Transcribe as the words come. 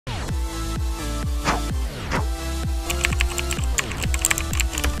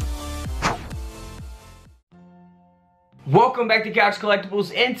Welcome back to Couch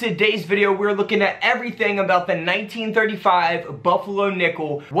Collectibles. In today's video, we're looking at everything about the 1935 Buffalo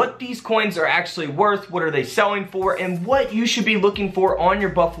nickel, what these coins are actually worth, what are they selling for, and what you should be looking for on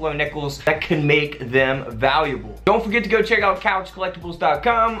your Buffalo nickels that can make them valuable. Don't forget to go check out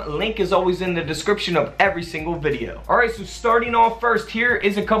couchcollectibles.com. Link is always in the description of every single video. Alright, so starting off first, here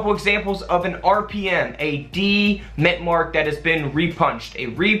is a couple examples of an RPM, a D mint mark that has been repunched, a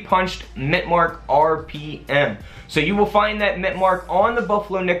repunched mint mark RPM. So you will find that mint mark on the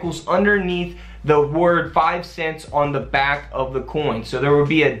Buffalo nickels underneath the word 5 cents on the back of the coin. So there will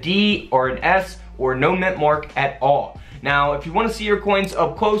be a D or an S or no mint mark at all. Now, if you want to see your coins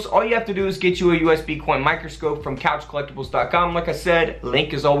up close, all you have to do is get you a USB coin microscope from couchcollectibles.com. Like I said,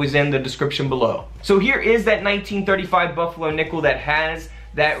 link is always in the description below. So here is that 1935 Buffalo nickel that has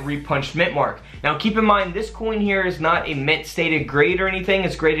that repunched mint mark. Now keep in mind, this coin here is not a mint stated grade or anything.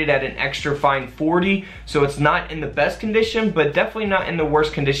 It's graded at an extra fine 40, so it's not in the best condition, but definitely not in the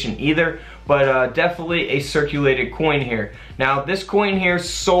worst condition either, but definitely a circulated coin here. Now this coin here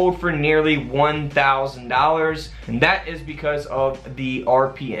sold for nearly $1,000, and that is because of the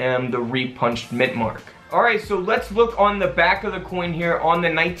RPM, the repunched mint mark. Alright, so let's look on the back of the coin here on the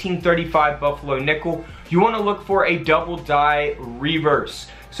 1935 Buffalo nickel. You want to look for a double die reverse.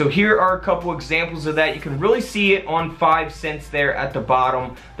 So here are a couple examples of that. You can really see it on 5 cents there at the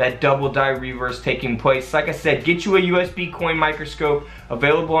bottom, that double die reverse taking place. Like I said, get you a USB coin microscope,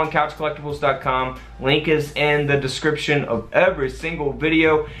 available on couchcollectibles.com. Link is in the description of every single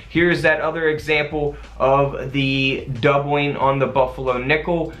video. Here's that other example of the doubling on the Buffalo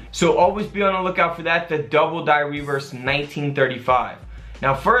nickel. So always be on the lookout for that, the double die reverse 1935.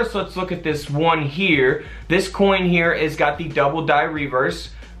 Now first, let's look at this one here. This coin here has got the double die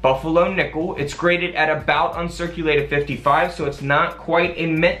reverse Buffalo nickel. It's graded at about uncirculated 55, so it's not quite a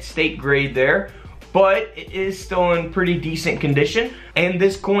mint state grade there, but it is still in pretty decent condition. And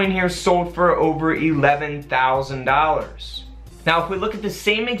this coin here sold for over $11,000. Now if we look at the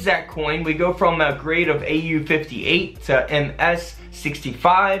same exact coin, we go from a grade of AU58 to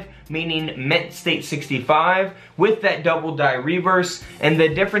MS65, meaning mint state 65, with that double die reverse, and the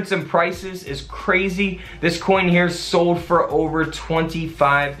difference in prices is crazy. This coin here sold for over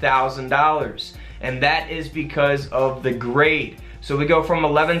 $25,000, and that is because of the grade. So we go from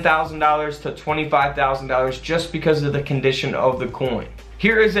 $11,000 to $25,000 just because of the condition of the coin.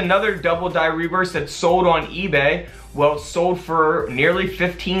 Here is another double die reverse that's sold on eBay. Well, it's sold for nearly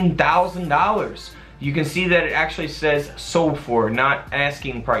 $15,000. You can see that it actually says sold for, not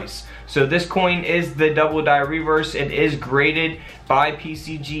asking price. So this coin is the double die reverse. It is graded by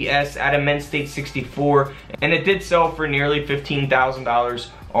PCGS at a mint state 64, and it did sell for nearly $15,000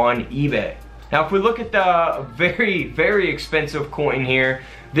 on eBay. Now if we look at the very, very expensive coin here,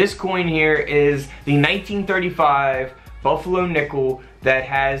 this coin here is the 1935 Buffalo nickel that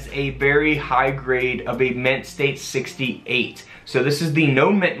has a very high grade of a mint state 68. So this is the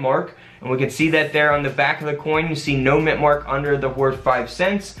no mint mark, and we can see that there on the back of the coin. You see no mint mark under the word 5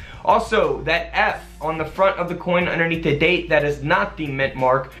 cents. Also, that F on the front of the coin underneath the date, that is not the mint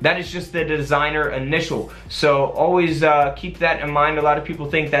mark. That is just the designer initial. So always keep that in mind. A lot of people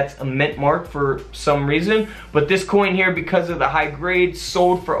think that's a mint mark for some reason, but this coin here, because of the high grade,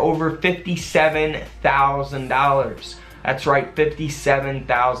 sold for over $57,000. That's right,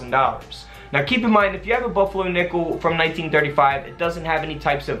 $57,000. Now keep in mind, if you have a Buffalo nickel from 1935, it doesn't have any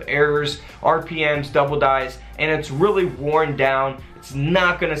types of errors, RPMs, double dies, and it's really worn down, it's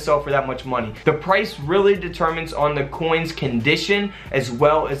not going to sell for that much money. The price really determines on the coin's condition as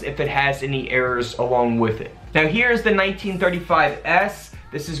well as if it has any errors along with it. Now here's the 1935S.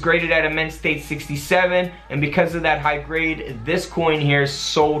 This is graded at a mint state 67, and because of that high grade, this coin here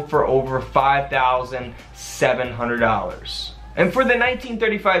sold for over $5,700. And for the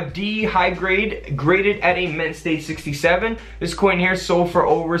 1935D high grade, graded at a mint state 67, this coin here sold for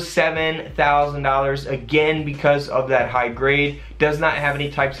over $7,000, again because of that high grade. Does not have any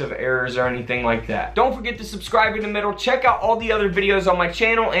types of errors or anything like that. Don't forget to subscribe in the middle, check out all the other videos on my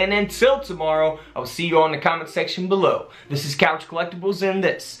channel, and until tomorrow, I'll see you on the comment section below. This is Couch Collectibles, and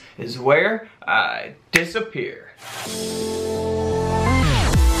this is where I disappear.